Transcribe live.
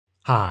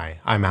Hi,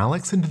 I'm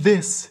Alex and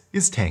this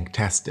is Tank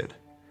Tested.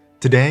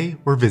 Today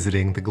we're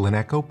visiting the Glen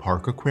Echo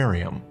Park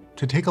Aquarium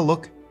to take a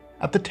look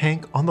at the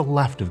tank on the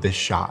left of this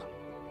shot.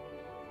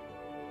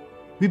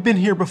 We've been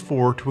here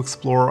before to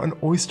explore an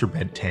oyster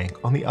bed tank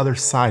on the other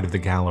side of the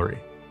gallery.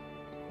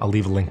 I'll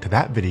leave a link to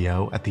that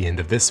video at the end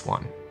of this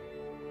one.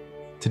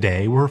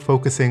 Today we're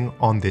focusing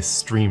on this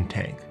stream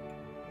tank.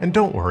 And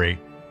don't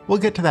worry, we'll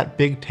get to that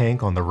big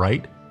tank on the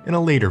right in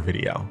a later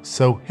video,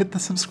 so hit the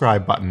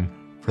subscribe button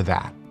for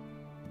that.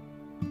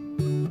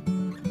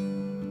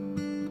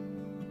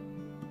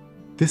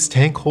 This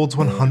tank holds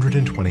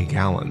 120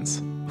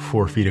 gallons,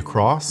 4 feet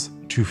across,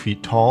 2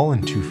 feet tall,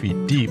 and 2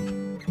 feet deep.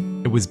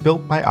 It was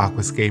built by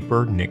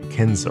Aquascaper Nick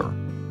Kinser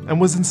and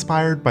was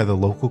inspired by the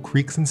local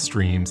creeks and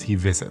streams he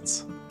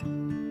visits.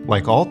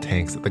 Like all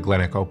tanks at the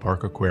Glen Echo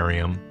Park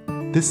Aquarium,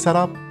 this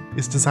setup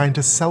is designed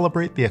to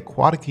celebrate the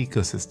aquatic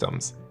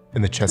ecosystems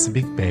in the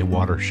Chesapeake Bay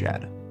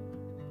watershed.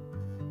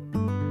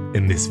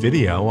 In this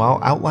video,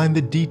 I'll outline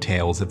the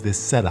details of this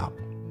setup.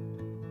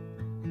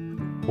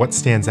 What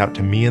stands out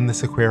to me in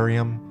this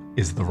aquarium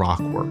is the rock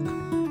work.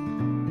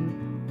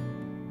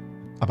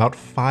 About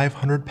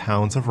 500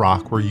 pounds of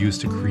rock were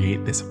used to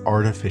create this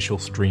artificial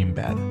stream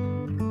bed.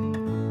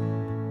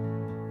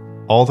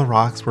 All the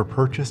rocks were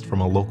purchased from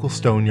a local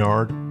stone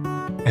yard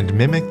and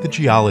mimic the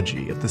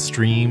geology of the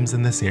streams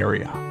in this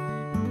area.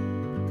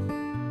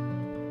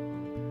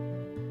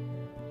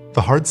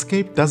 The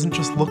hardscape doesn't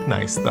just look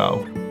nice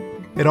though.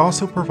 It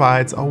also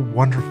provides a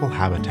wonderful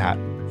habitat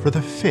for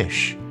the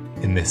fish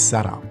in this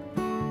setup.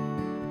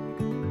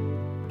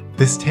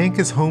 This tank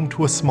is home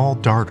to a small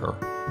darter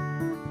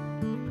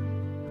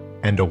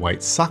and a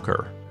white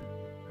sucker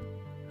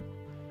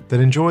that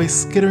enjoys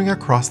skittering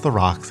across the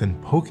rocks and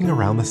poking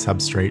around the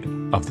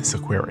substrate of this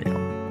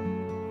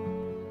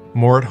aquarium.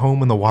 More at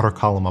home in the water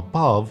column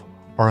above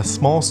are a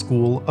small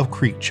school of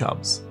creek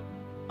chubs,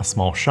 a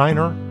small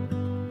shiner,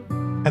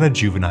 and a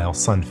juvenile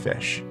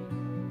sunfish.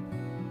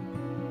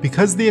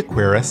 Because the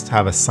aquarists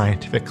have a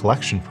scientific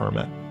collection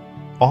permit,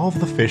 all of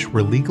the fish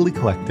were legally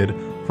collected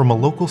from a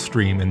local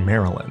stream in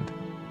Maryland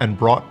and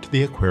brought to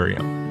the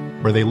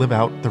aquarium, where they live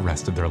out the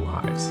rest of their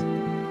lives.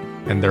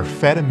 And they're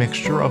fed a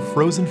mixture of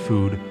frozen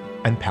food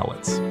and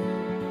pellets.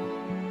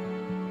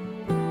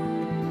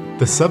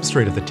 The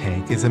substrate of the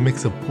tank is a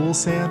mix of pool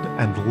sand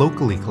and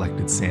locally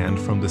collected sand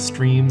from the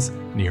streams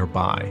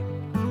nearby.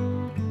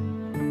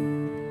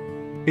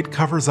 It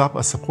covers up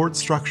a support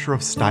structure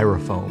of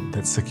styrofoam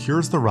that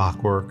secures the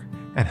rockwork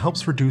and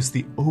helps reduce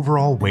the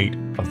overall weight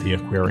of the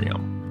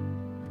aquarium.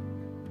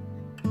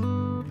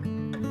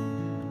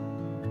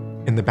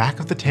 In the back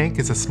of the tank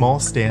is a small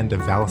stand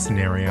of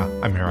Vallisneria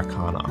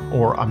americana,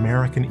 or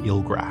American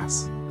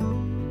eelgrass.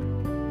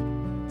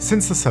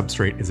 Since the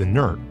substrate is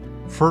inert,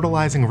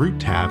 fertilizing root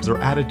tabs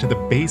are added to the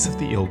base of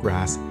the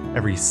eelgrass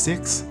every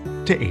 6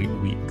 to 8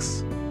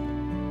 weeks.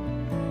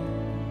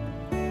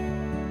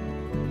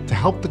 To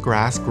help the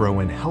grass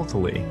grow in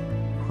healthily,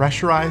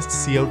 pressurized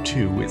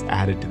CO2 is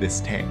added to this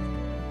tank,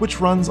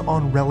 which runs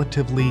on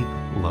relatively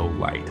low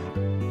light.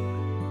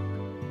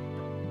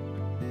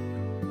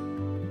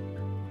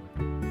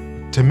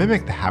 To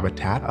mimic the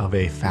habitat of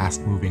a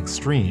fast-moving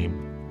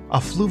stream, a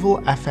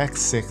Fluval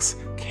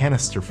FX6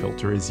 canister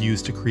filter is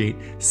used to create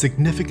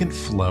significant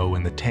flow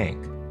in the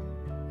tank.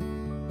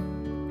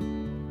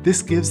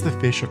 This gives the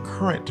fish a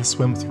current to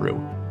swim through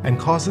and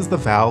causes the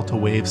valve to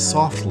wave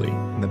softly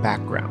in the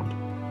background.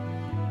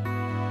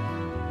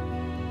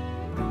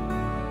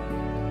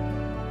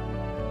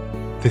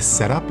 This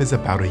setup is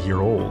about a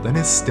year old and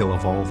is still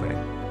evolving.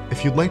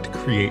 If you'd like to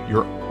create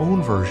your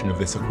own version of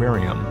this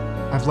aquarium,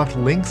 I've left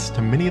links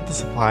to many of the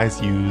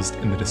supplies used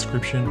in the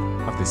description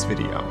of this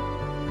video.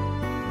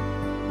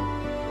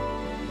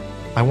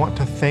 I want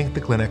to thank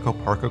the Glen Echo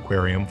Park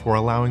Aquarium for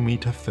allowing me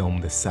to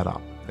film this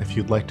setup. If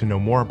you'd like to know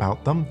more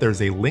about them,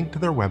 there's a link to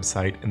their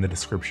website in the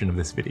description of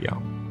this video.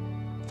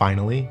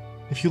 Finally,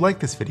 if you like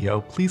this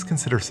video, please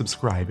consider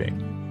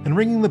subscribing and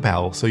ringing the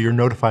bell so you're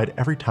notified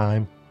every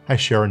time I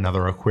share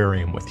another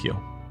aquarium with you.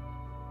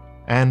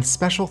 And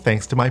special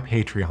thanks to my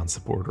Patreon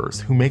supporters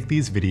who make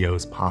these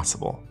videos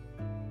possible.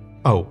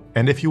 Oh,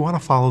 and if you want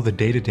to follow the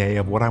day-to-day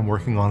of what I'm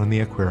working on in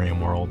the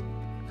aquarium world,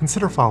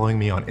 consider following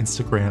me on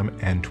Instagram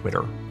and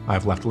Twitter.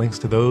 I've left links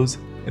to those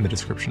in the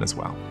description as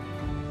well.